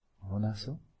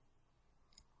So,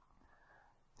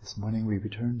 this morning we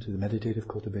return to the meditative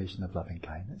cultivation of loving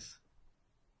kindness.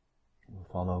 We'll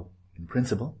follow, in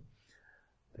principle,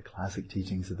 the classic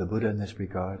teachings of the Buddha in this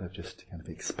regard of just kind of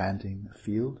expanding the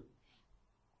field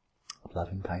of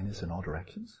loving kindness in all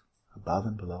directions, above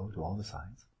and below, to all the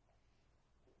sides.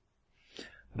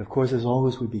 But of course, as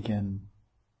always, we begin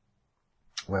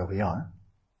where we are,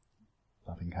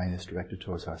 loving kindness directed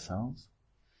towards ourselves,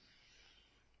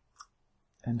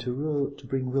 and to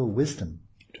bring real wisdom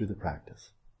to the practice.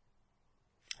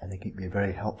 I think it can be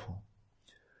very helpful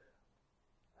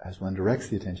as one directs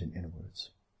the attention inwards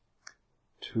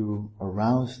to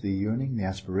arouse the yearning, the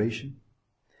aspiration,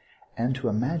 and to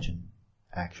imagine,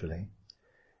 actually,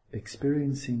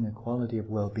 experiencing a quality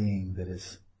of well-being that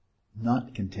is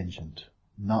not contingent,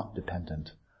 not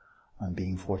dependent on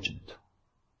being fortunate,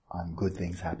 on good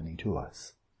things happening to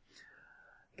us.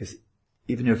 Because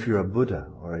even if you're a Buddha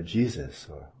or a Jesus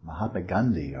or Mahatma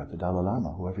Gandhi or the Dalai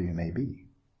Lama, whoever you may be,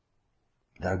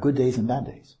 there are good days and bad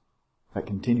days. That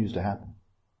continues to happen.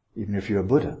 Even if you're a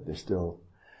Buddha, there's still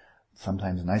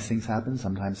sometimes nice things happen,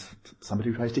 sometimes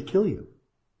somebody tries to kill you.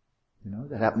 You know,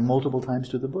 that happened multiple times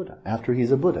to the Buddha. After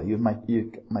he's a Buddha, you might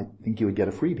think you would get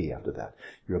a freebie after that.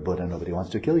 You're a Buddha, nobody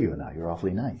wants to kill you now, you're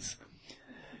awfully nice.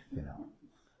 You know.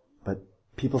 But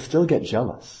people still get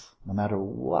jealous, no matter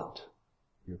what.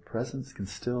 Your presence can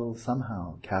still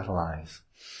somehow catalyze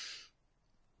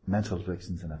mental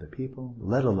afflictions in other people,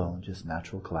 let alone just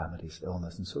natural calamities,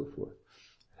 illness, and so forth.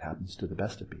 It happens to the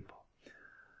best of people.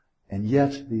 And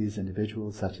yet, these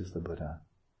individuals, such as the Buddha,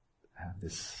 have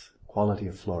this quality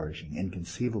of flourishing,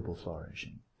 inconceivable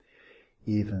flourishing,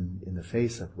 even in the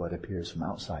face of what appears from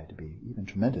outside to be even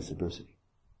tremendous adversity.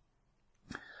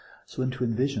 So, and to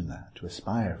envision that, to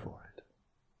aspire for it,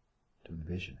 to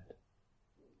envision it.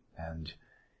 And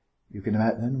you can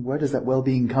imagine, then where does that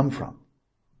well-being come from?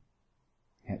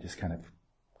 You can't just kind of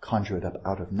conjure it up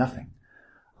out of nothing.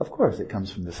 Of course, it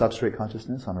comes from the substrate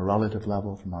consciousness on a relative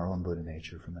level, from our own Buddha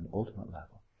nature, from an ultimate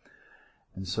level.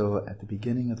 And so at the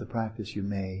beginning of the practice, you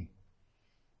may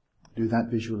do that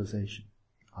visualization.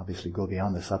 Obviously, go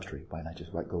beyond the substrate. Why not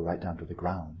just go right down to the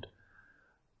ground,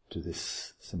 to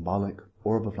this symbolic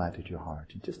orb of light at your heart.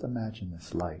 And just imagine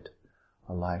this light,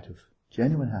 a light of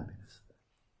genuine happiness,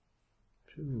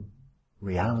 true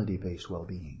reality-based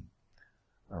well-being,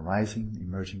 arising,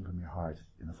 emerging from your heart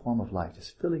in the form of light,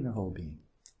 just filling your whole being.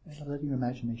 And let your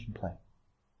imagination play.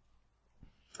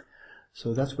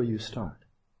 So that's where you start.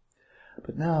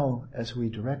 But now, as we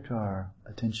direct our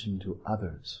attention to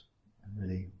others, and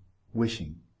really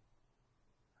wishing,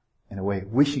 in a way,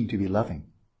 wishing to be loving,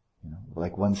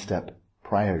 like one step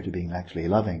prior to being actually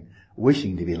loving,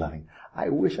 wishing to be loving. I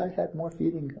wish I had more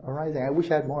feeling arising. I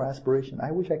wish I had more aspiration. I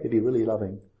wish I could be really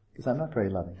loving, because I'm not very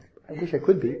loving. I wish I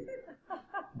could be.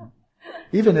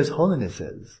 Even His Holiness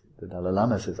says, the Dalai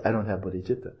Lama says, I don't have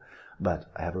bodhicitta,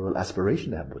 but I have a real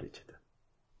aspiration to have bodhicitta.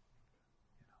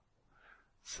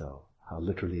 So, how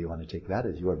literally you want to take that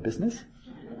is your business.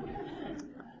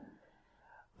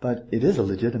 But it is a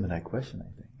legitimate question,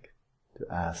 I think,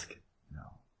 to ask,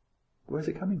 where is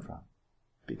it coming from?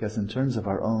 Because in terms of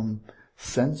our own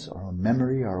sense, our own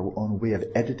memory, our own way of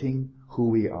editing who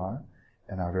we are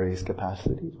and our various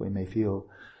capacities, we may feel,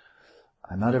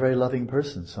 I'm not a very loving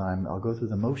person, so I'll go through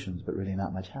the motions, but really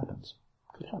not much happens.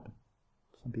 Could happen.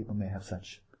 Some people may have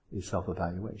such a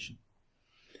self-evaluation.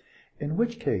 In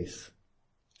which case,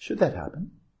 should that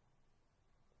happen,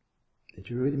 that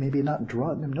you really maybe not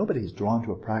drawn, nobody's drawn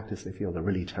to a practice they feel they're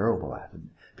really terrible at and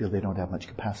feel they don't have much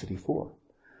capacity for.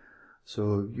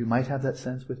 So you might have that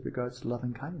sense with regards to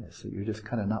loving kindness, that you're just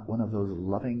kind of not one of those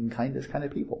loving kindness kind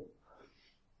of people.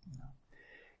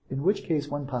 In which case,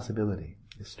 one possibility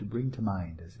is to bring to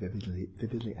mind as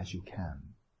vividly as you can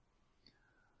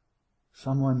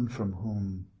someone from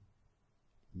whom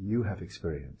you have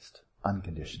experienced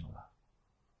unconditional love.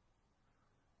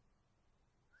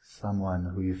 Someone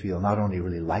who you feel not only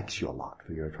really likes you a lot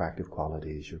for your attractive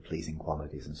qualities, your pleasing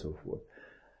qualities, and so forth,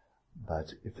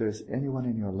 but if there's anyone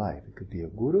in your life, it could be a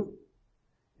guru,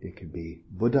 it could be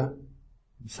Buddha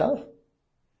himself.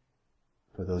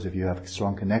 For those of you who have a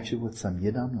strong connection with some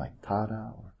yidam, like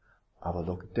Tara or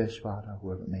Avalokiteshvara,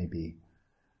 whoever it may be,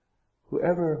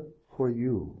 whoever for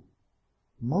you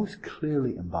most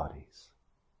clearly embodies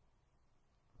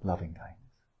loving kindness.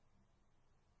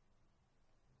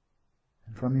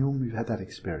 And from whom you've had that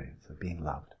experience of being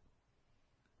loved,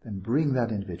 then bring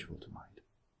that individual to mind.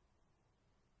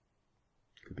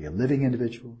 It could be a living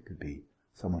individual, it could be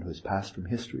someone who has passed from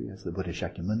history, as the Buddha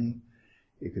Shakyamuni.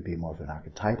 It could be more of an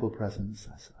archetypal presence,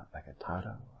 like a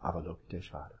Tara,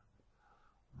 Avalokiteshvara,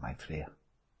 Maitreya.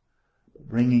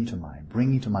 Bringing to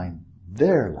mind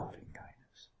their loving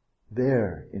kindness,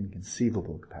 their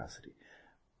inconceivable capacity,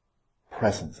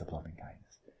 presence of loving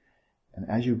kindness. And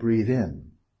as you breathe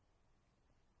in,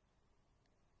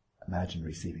 imagine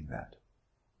receiving that,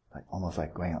 almost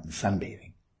like going out and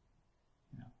sunbathing.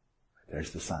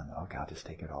 There's the sun. Okay, I'll just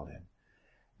take it all in.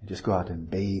 And just go out and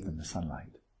bathe in the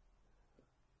sunlight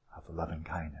of the loving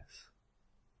kindness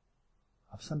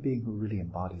of some being who really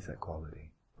embodies that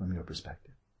quality from your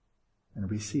perspective. And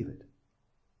receive it.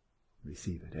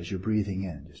 Receive it. As you're breathing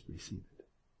in, just receive it.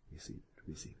 Receive it.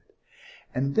 Receive it.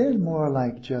 And then more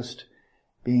like just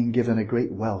being given a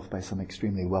great wealth by some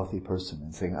extremely wealthy person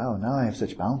and saying, oh, now I have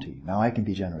such bounty. Now I can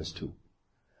be generous too.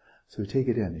 So take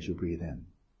it in as you breathe in.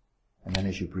 And then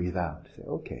as you breathe out, say,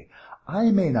 okay,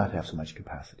 I may not have so much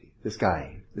capacity. This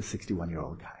guy, this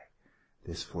 61-year-old guy,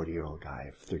 this 40-year-old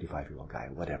guy, 35-year-old guy,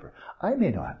 whatever. I may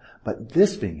not, but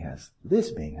this being has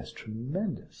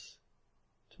tremendous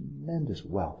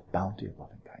wealth, bounty of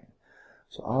loving kindness.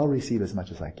 So I'll receive as much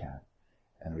as I can.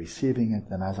 And receiving it,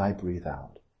 then as I breathe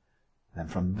out, then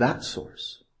from that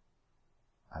source,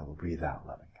 I will breathe out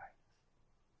loving kindness.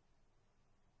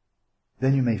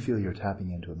 Then you may feel you're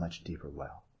tapping into a much deeper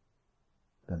well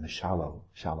than the shallow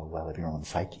well of your own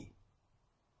psyche.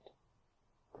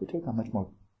 Could take on much more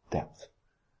depth.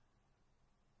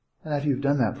 And after you've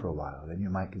done that for a while, then you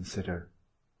might consider,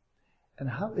 and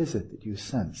how is it that you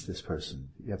sense this person?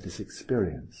 You have this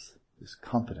experience, this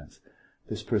confidence.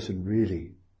 This person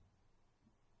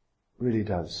really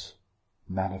does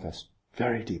manifest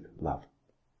very deep love,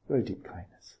 very deep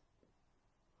kindness.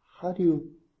 How do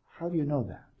you know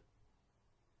that?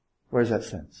 Where is that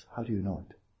sense? How do you know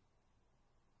it?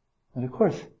 And of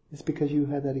course, it's because you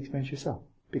had that experience yourself,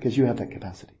 because you have that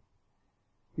capacity.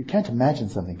 You can't imagine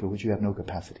something for which you have no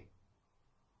capacity.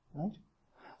 Right?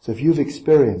 So if you've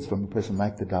experienced from a person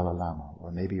like the Dalai Lama,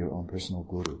 or maybe your own personal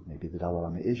guru, maybe the Dalai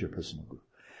Lama is your personal guru,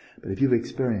 but if you've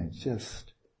experienced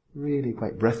just really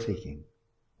quite breathtaking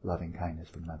loving kindness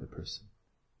from another person,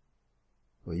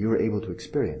 well, you were able to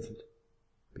experience it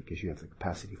because you have the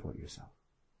capacity for it yourself.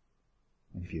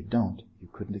 And if you don't, you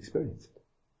couldn't experience it.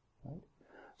 Right?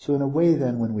 So in a way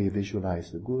then, when we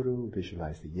visualize the Guru,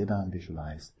 visualize the Yidam,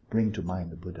 bring to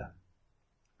mind the Buddha,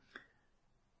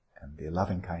 and the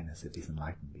loving kindness of these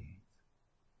enlightened beings,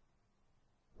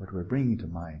 what we're bringing to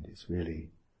mind is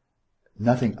really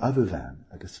nothing other than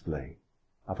a display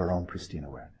of our own pristine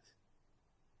awareness.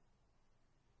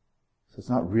 So it's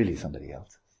not really somebody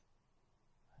else's.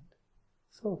 Right?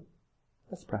 So,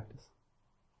 let's practice.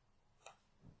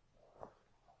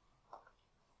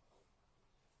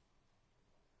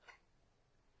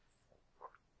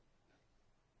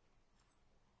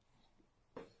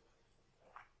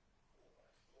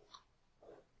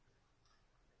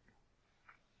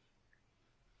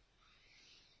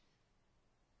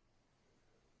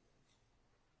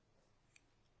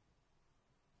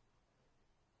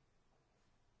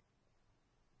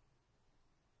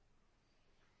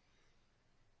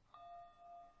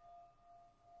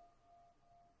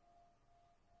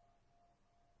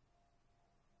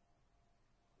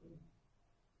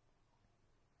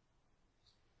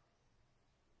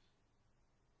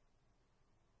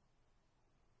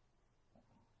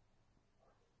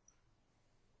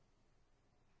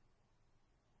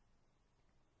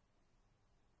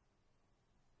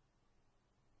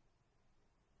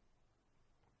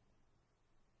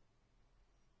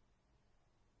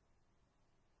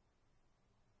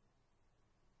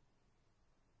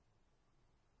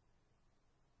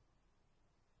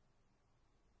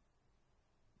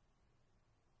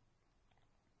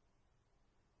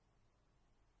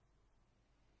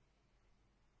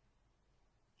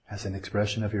 As an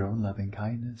expression of your own loving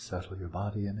kindness, settle your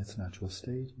body in its natural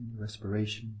state, and your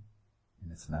respiration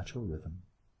in its natural rhythm.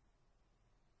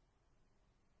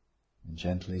 And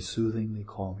gently, soothingly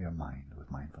calm your mind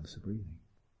with mindfulness of breathing.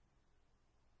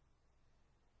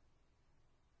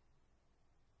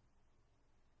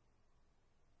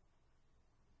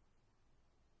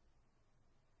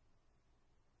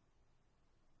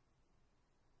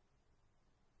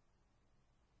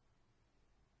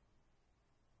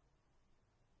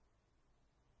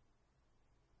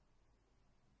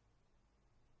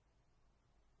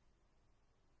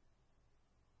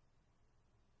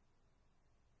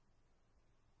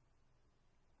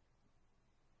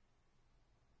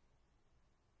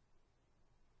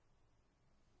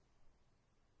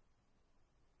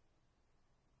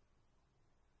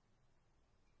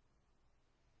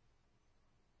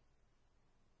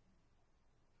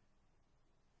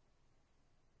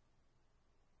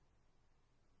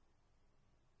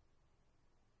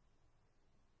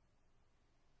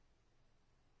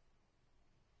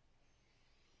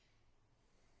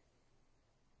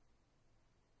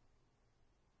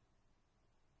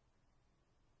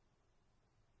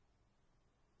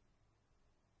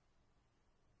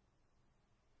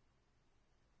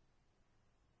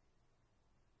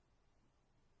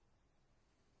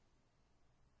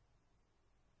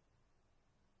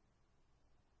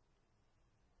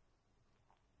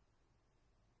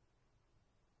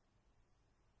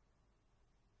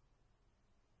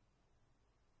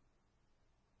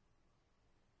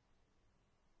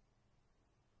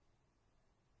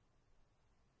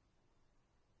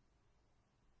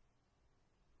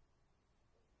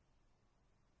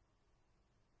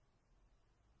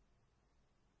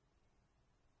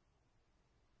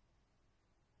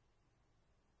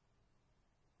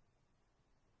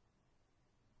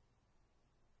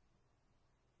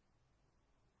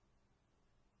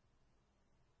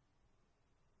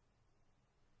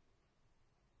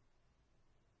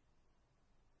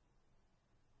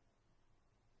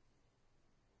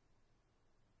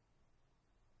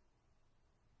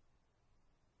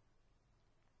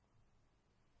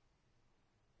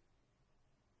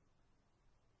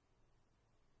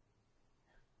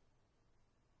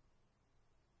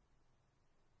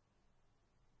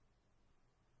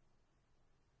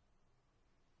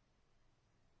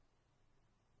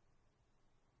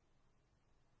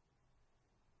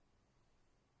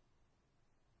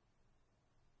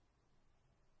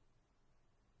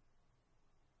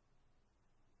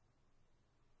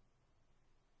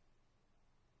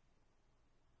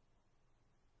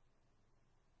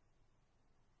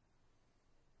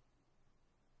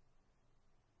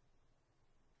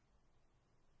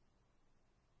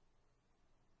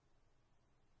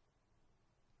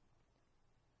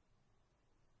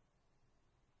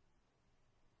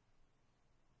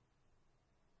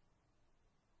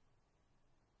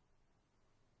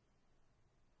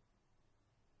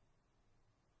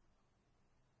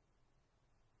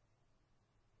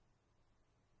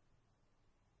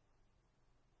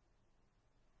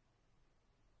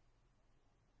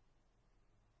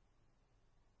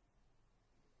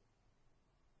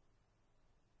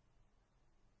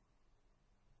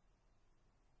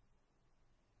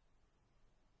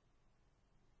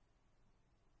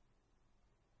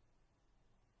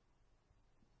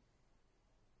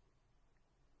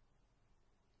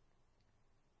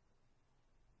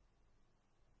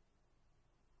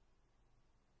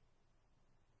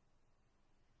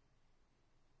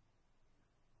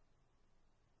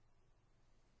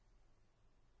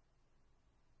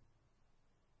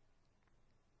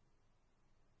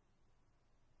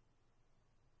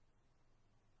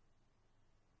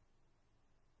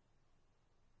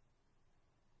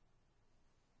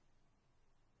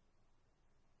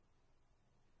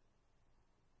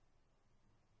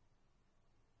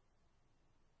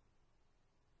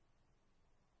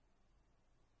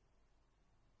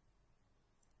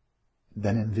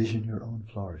 then envision your own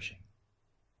flourishing.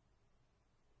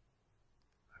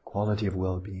 A quality of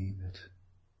well-being that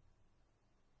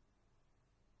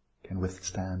can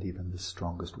withstand even the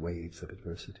strongest waves of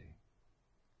adversity.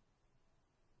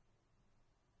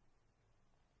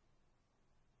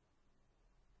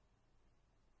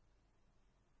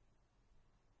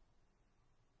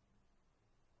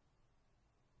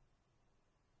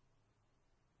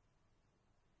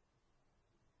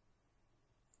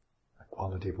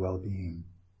 Quality of well-being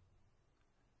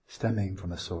stemming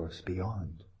from a source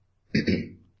beyond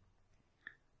the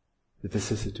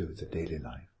vicissitudes of daily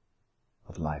life,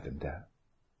 of life and death.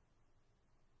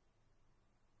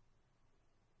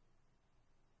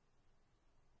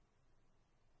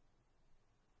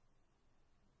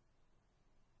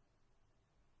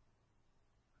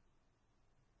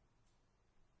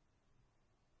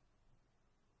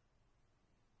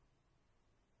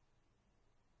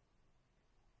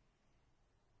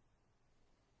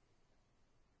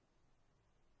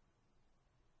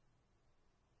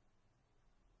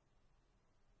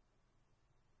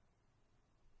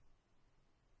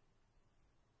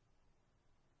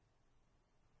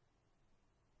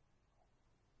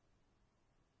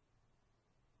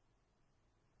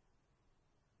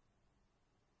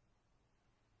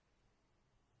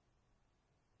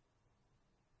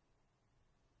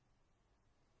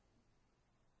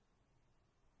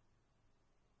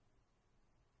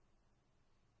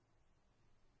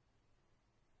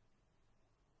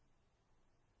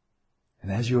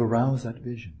 And as you arouse that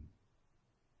vision,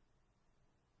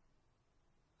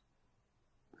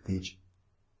 with each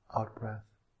out-breath,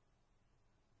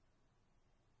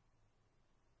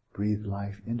 breathe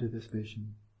life into this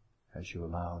vision as you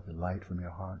allow the light from your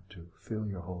heart to fill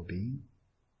your whole being.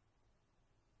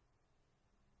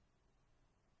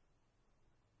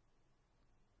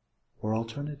 Or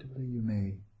alternatively, you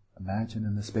may imagine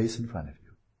in the space in front of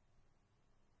you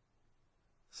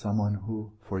someone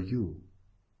who, for you,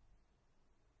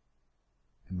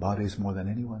 embodies more than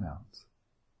anyone else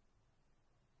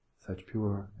such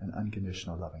pure and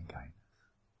unconditional loving kindness.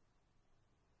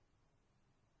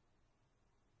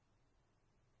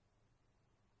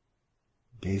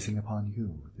 Gazing upon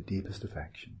you with the deepest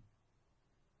affection.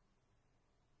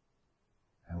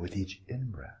 And with each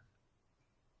in-breath,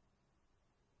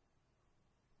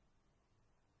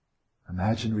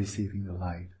 imagine receiving the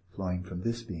light flowing from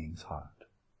this being's heart,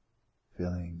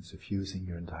 filling, suffusing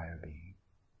your entire being.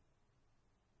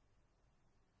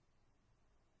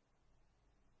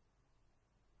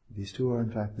 These two are in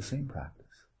fact the same practice.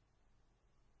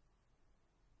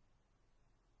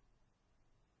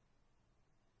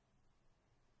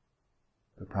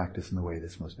 But practice in the way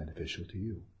that's most beneficial to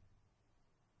you.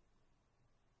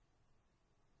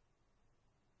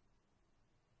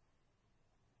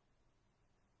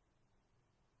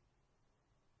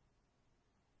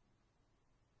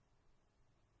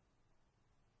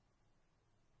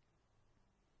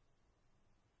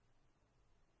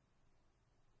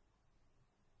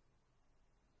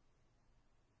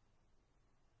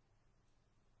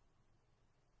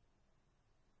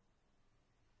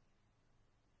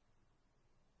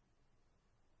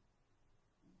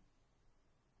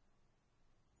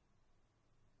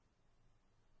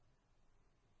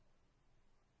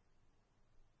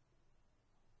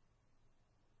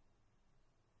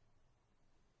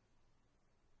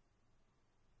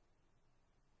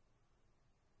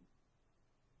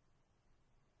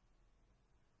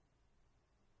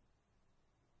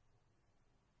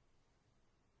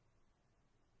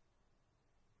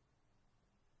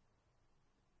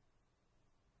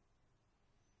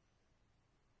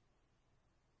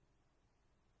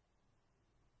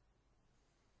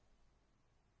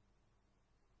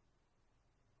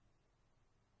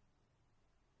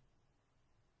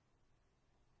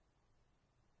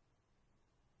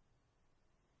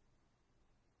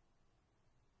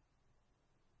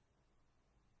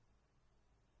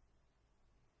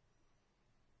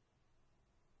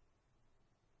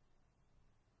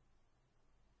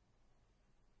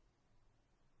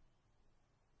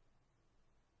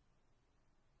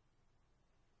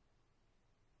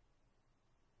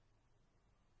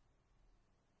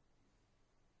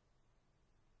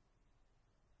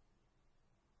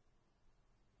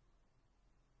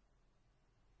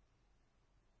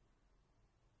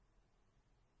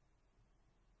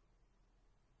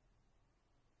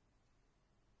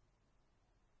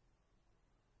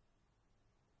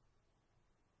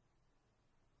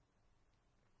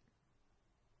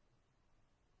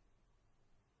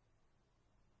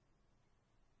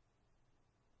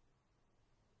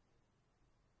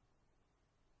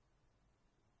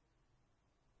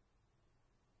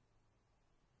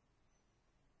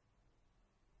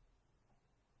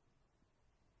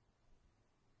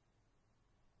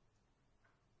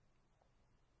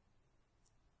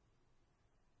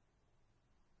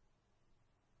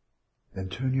 Then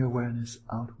turn your awareness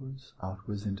outwards,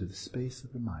 outwards into the space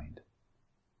of the mind.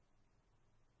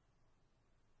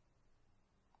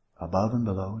 Above and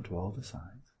below and to all the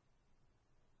sides.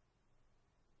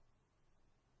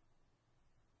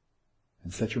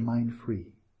 And set your mind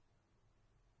free.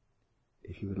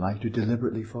 If you would like to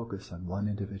deliberately focus on one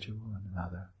individual and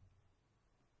another,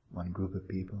 one group of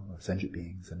people or sentient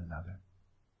beings and another,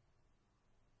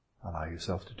 allow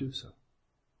yourself to do so.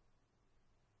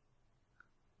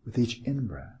 With each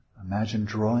in-breath, imagine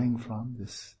drawing from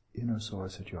this inner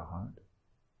source at your heart,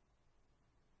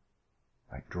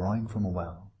 like drawing from a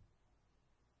well,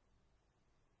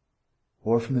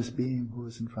 or from this being who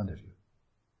is in front of you,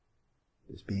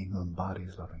 this being who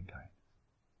embodies loving kindness.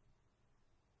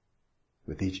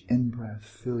 With each in-breath,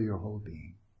 fill your whole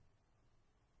being.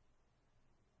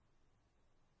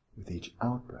 With each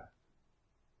out-breath,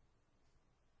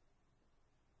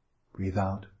 breathe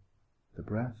out the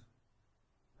breath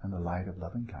and the light of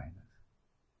loving kindness.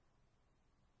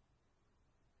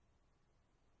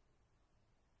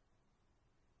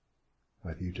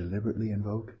 Whether you deliberately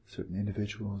invoke certain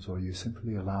individuals or you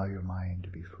simply allow your mind to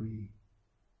be free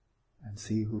and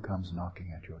see who comes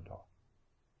knocking at your door.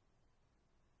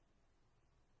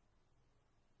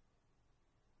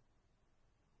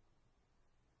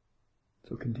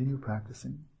 So continue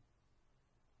practicing.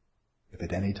 If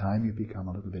at any time you become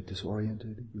a little bit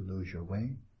disoriented, you lose your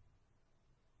way,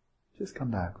 just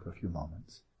come back for a few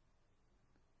moments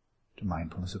to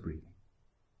mindfulness of breathing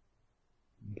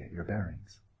and get your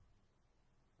bearings.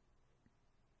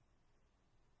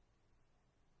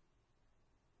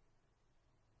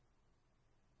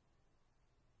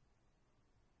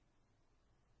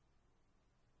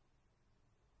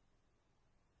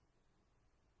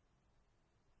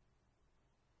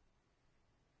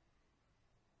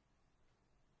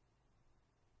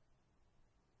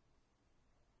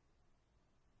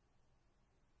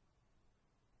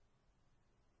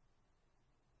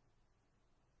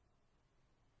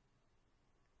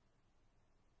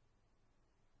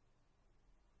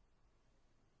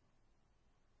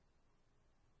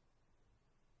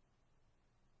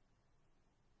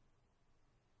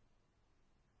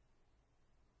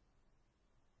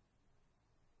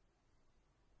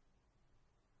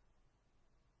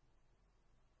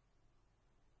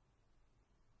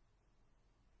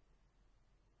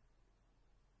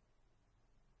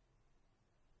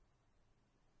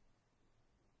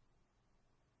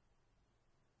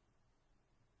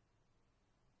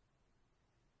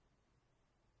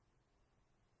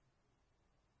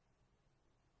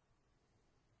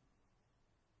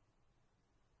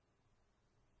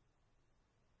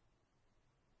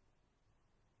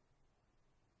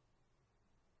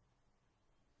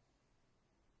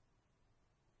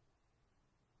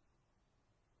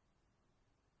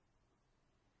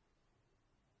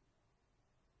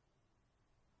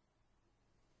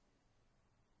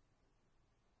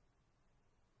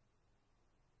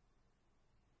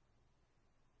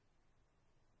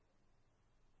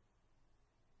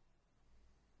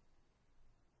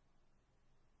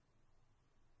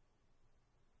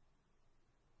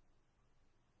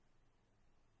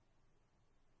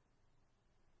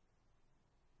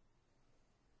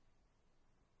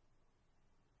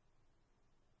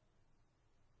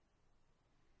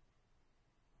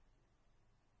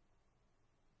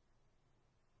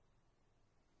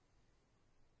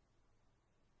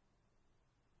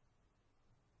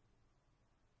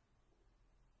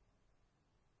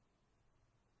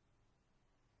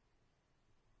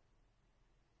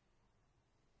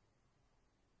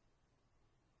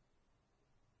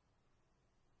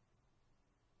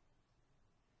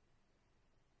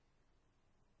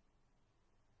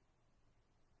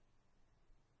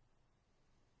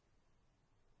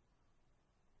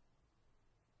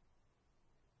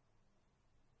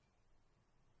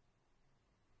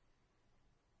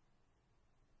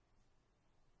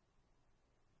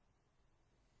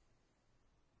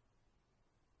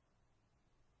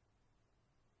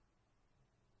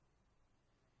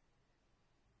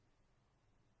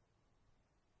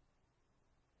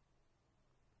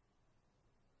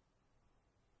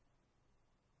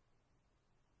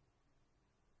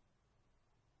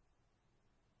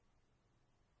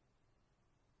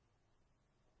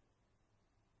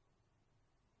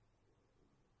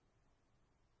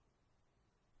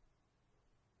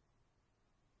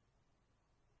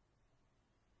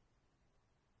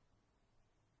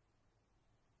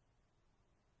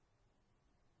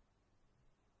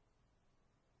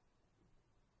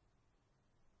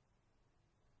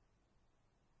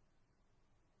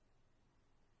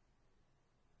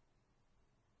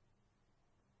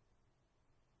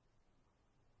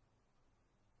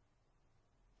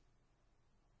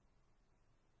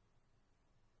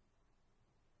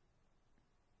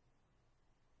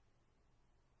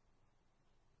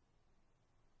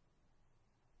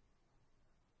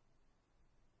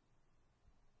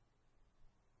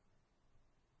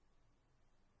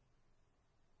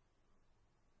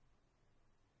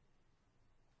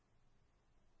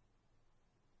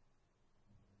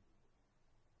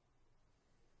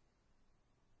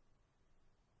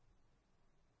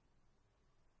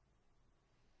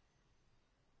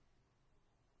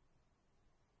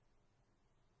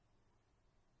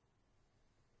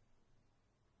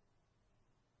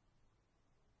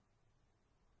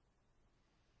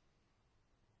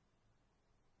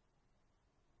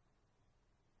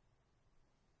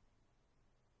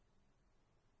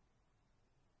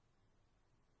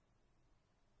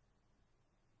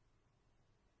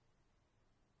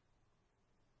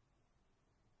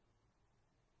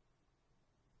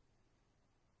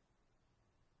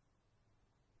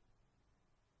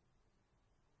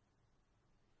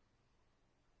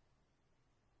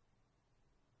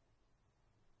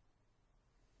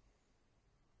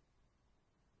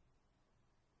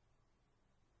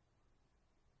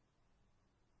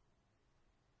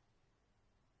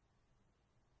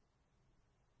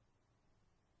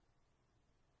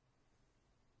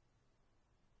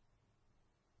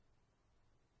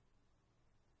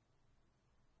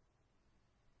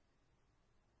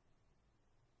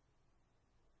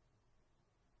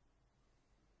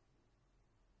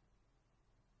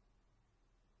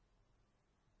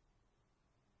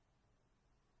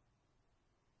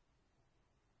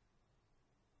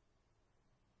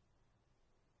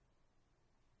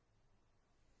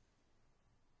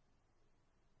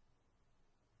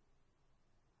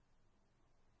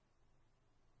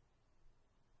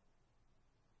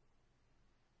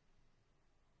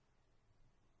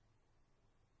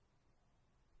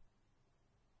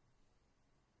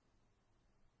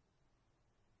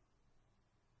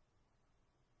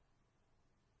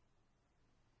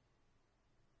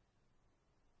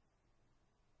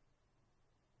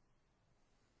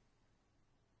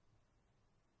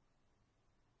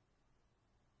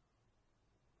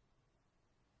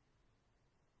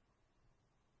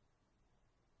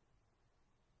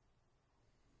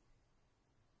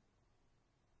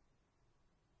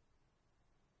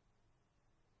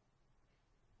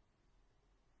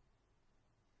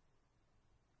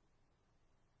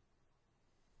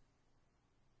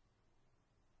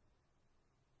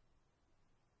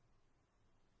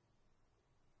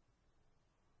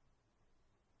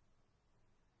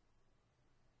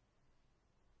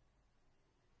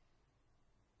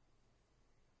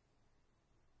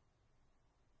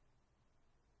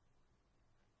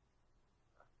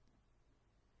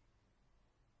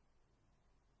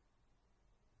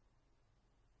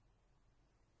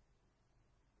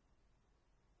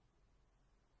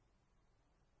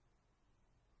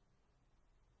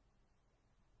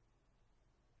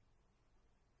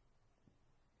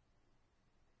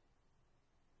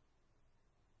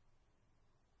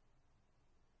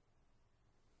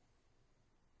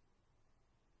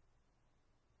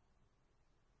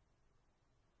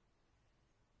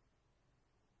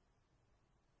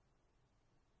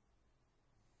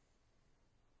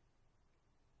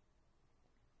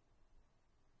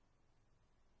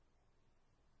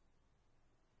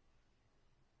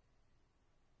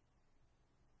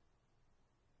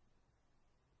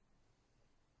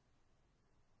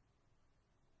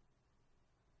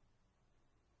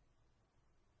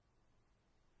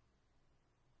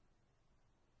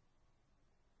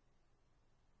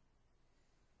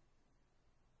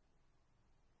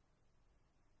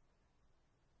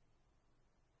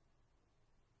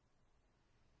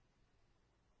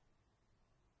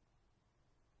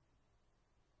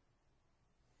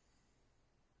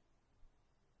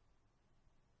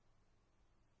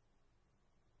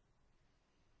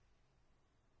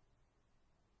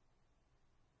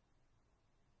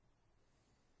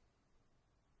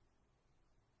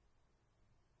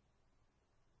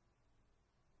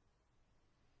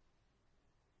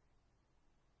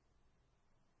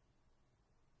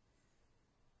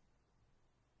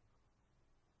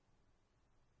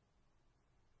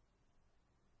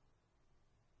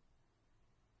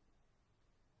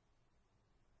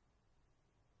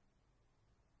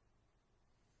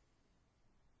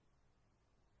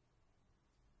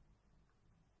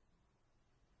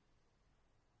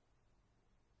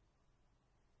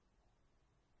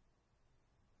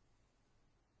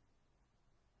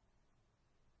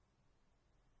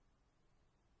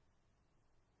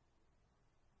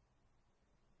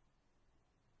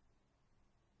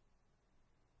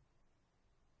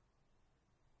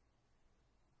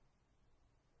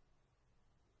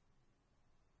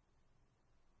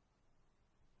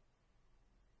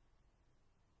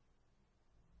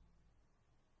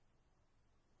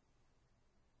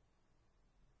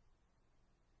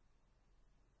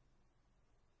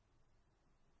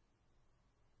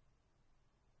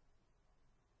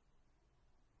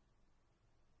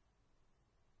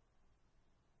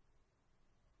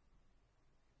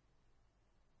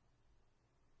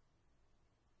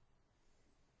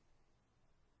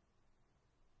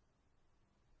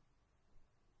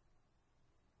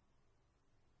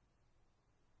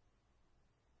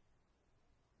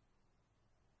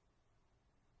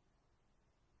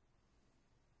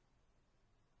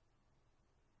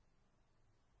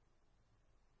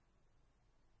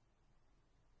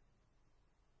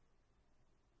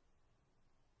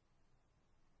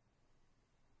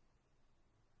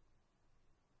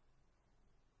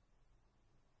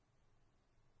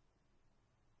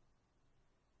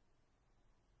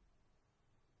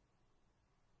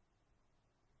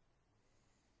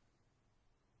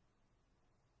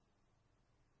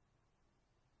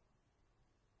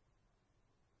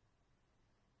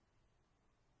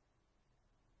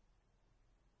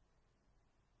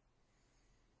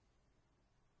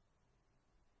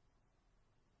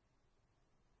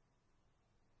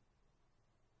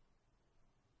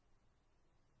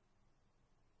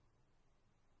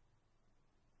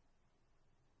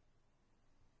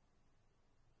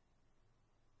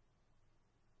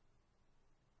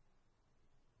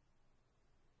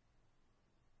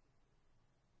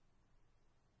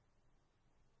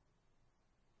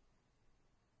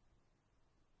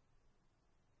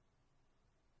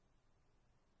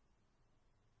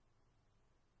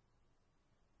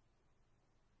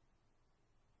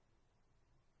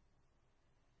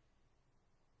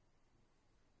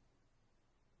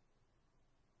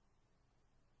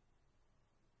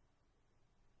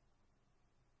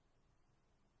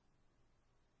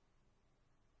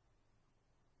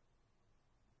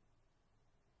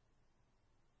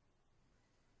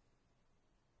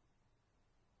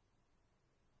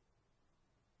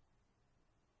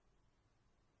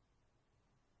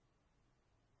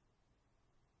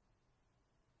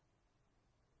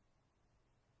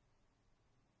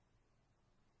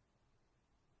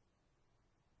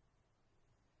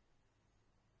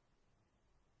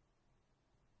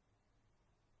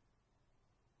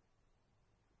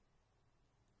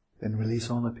 Then release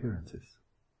all appearances,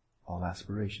 all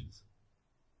aspirations.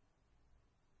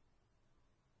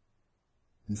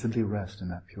 And simply rest in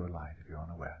that pure light of your own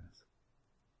awareness.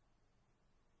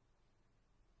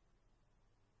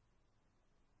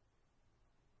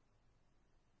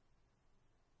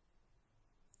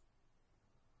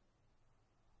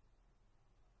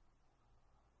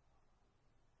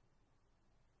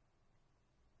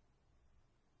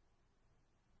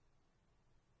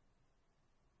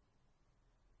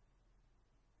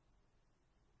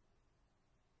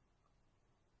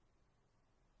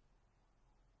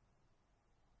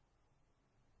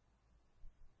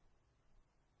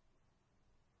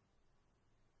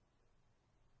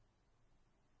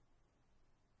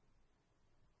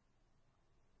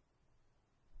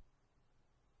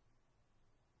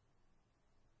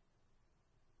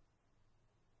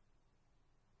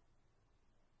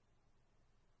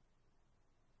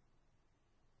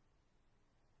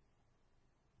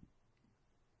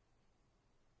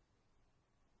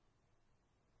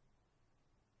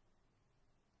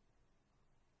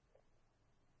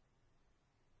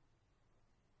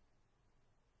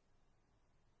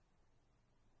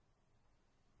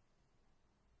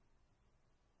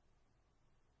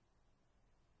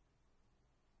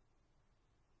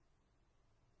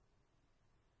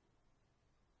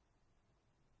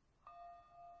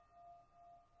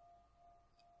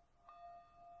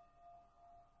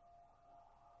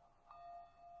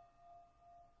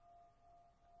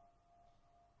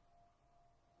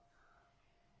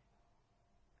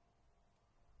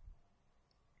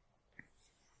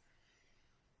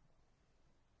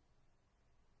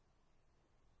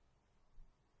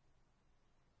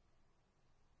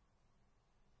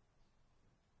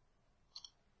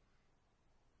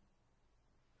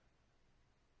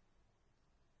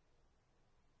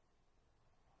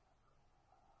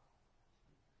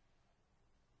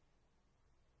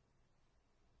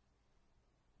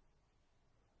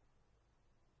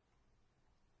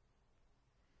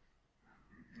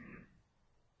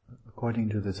 According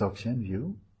to the Dzogchen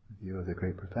view of the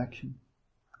great perfection,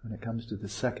 when it comes to the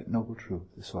second noble truth,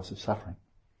 the source of suffering,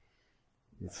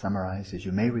 it's summarized, as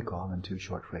you may recall, in two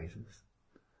short phrases.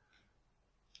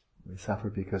 We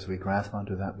suffer because we grasp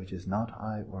onto that which is not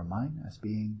I or mine as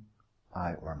being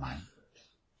I or mine.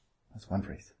 That's one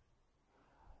phrase.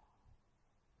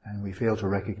 And we fail to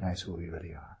recognize who we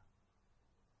really are.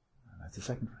 That's the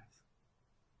second phrase.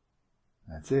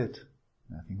 That's it.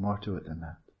 Nothing more to it than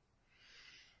that.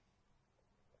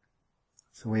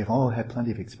 So we've all had plenty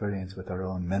of experience with our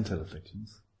own mental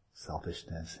afflictions,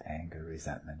 selfishness, anger,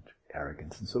 resentment,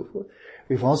 arrogance, and so forth.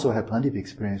 We've also had plenty of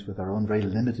experience with our own very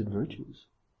limited virtues,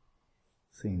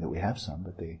 seeing that we have some,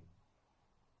 but they're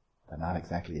not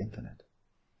exactly infinite.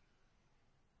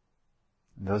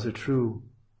 And those are true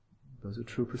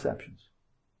perceptions.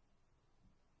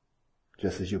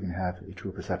 Just as you can have a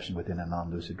true perception within a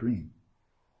non-lucid dream.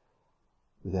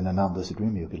 Within a non-lucid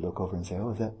dream, you could look over and say,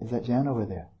 oh, is that Jan over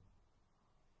there?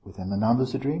 Within the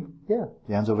non-lucid dream, yeah,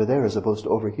 Jan's over there as opposed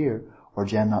to over here, or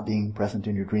Jan not being present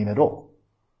in your dream at all.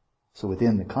 So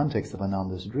within the context of a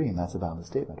non-lucid dream, that's a valid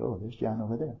statement. Oh, there's Jan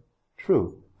over there.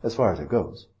 True, as far as it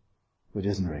goes, which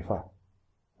isn't very far.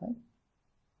 Right?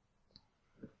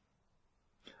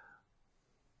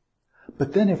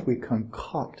 But then if we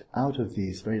concoct out of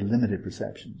these very limited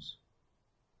perceptions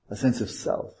a sense of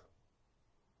self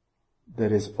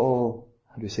that is all,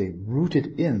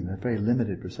 rooted in a very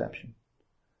limited perception,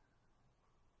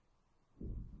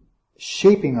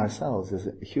 shaping ourselves as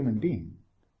a human being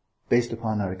based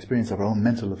upon our experience of our own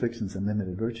mental afflictions and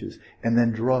limited virtues, and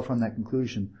then draw from that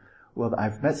conclusion, well,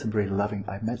 I've met some very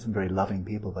loving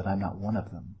people, but I'm not one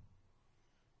of them.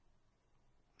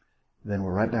 Then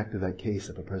we're right back to that case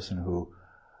of a person who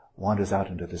wanders out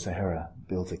into the Sahara,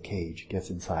 builds a cage, gets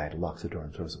inside, locks the door,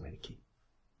 and throws away the key.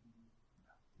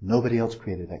 Nobody else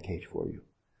created that cage for you.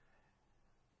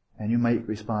 And you might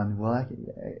respond, well,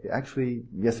 actually,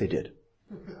 yes, they did.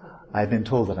 I've been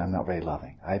told that I'm not very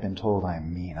loving. I've been told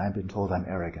I'm mean. I've been told I'm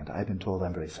arrogant. I've been told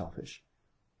I'm very selfish.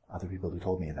 Other people have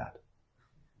told me that.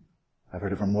 I've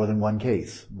heard it from more than one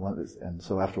case. And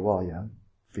so after a while,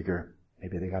 figure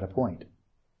maybe they got a point.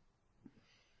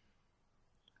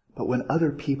 But when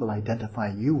other people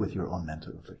identify you with your own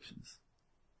mental afflictions,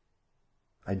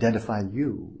 identify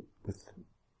you with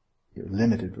your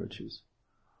limited virtues,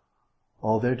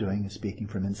 all they're doing is speaking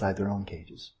from inside their own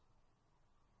cages.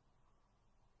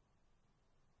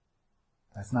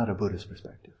 That's not a Buddhist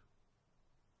perspective.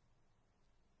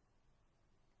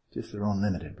 Just their own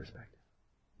limited perspective.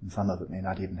 And some of it may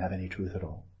not even have any truth at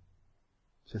all.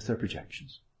 It's just their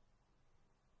projections.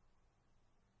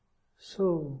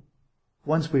 So,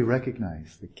 once we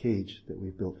recognize the cage that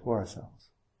we've built for ourselves,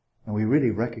 and we really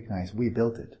recognize we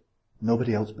built it,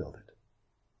 nobody else built it.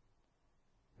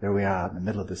 There we are out in the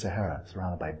middle of the Sahara,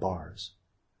 surrounded by bars.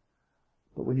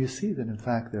 But when you see that in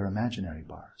fact they're imaginary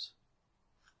bars,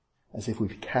 as if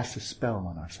we've cast a spell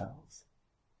on ourselves,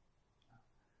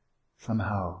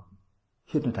 somehow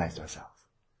hypnotized ourselves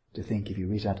to think if you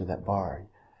reach out to that bar,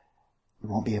 you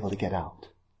won't be able to get out.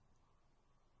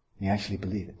 You actually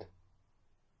believe it.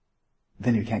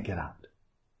 Then you can't get out.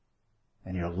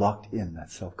 And you're locked in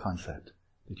that self-concept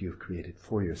that you've created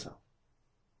for yourself.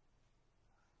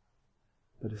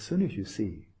 But as soon as you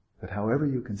see that however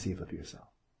you conceive of yourself,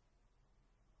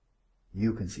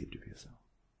 you conceived of yourself,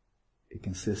 it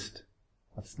consists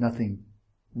of nothing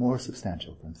more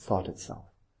substantial than thought itself.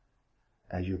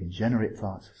 As you can generate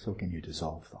thoughts, so can you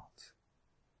dissolve thoughts.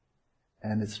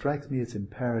 And it strikes me it's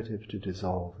imperative to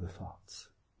dissolve the thoughts,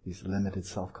 these limited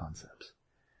self-concepts,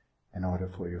 in order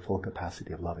for your full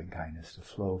capacity of loving kindness to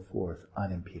flow forth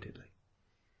unimpededly.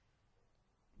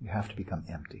 You have to become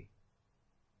empty.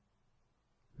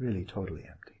 Really totally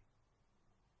empty.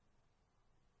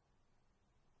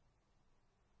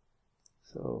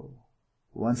 So,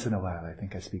 once in a while I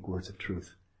think I speak words of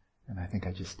truth, and I think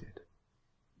I just did.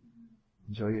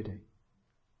 Enjoy your day.